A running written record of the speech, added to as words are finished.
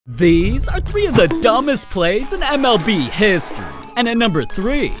These are three of the dumbest plays in MLB history. And at number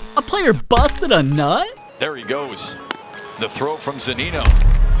 3, a player busted a nut? There he goes. The throw from Zunino.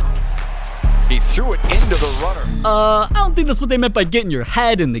 He threw it into the runner. I don't think that's what they meant by getting your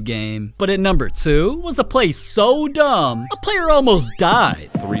head in the game. But at number 2 was a play so dumb, a player almost died.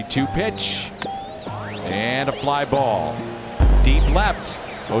 3-2 pitch. And a fly ball. Deep left.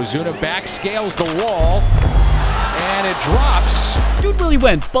 Ozuna back scales the wall. And it drops. Dude really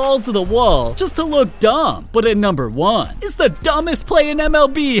went balls to the wall just to look dumb. But at number 1 is the dumbest play in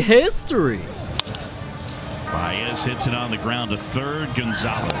MLB history. Baez hits it on the ground to third.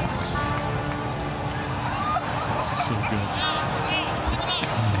 Gonzalez. This is so good.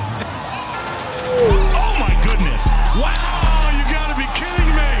 Oh my goodness! Wow! You gotta be kidding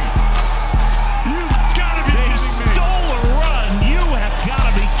me! You gotta be kidding me! They stole a run! You have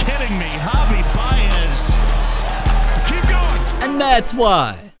gotta be kidding me! Javi Baez. Keep going! And that's why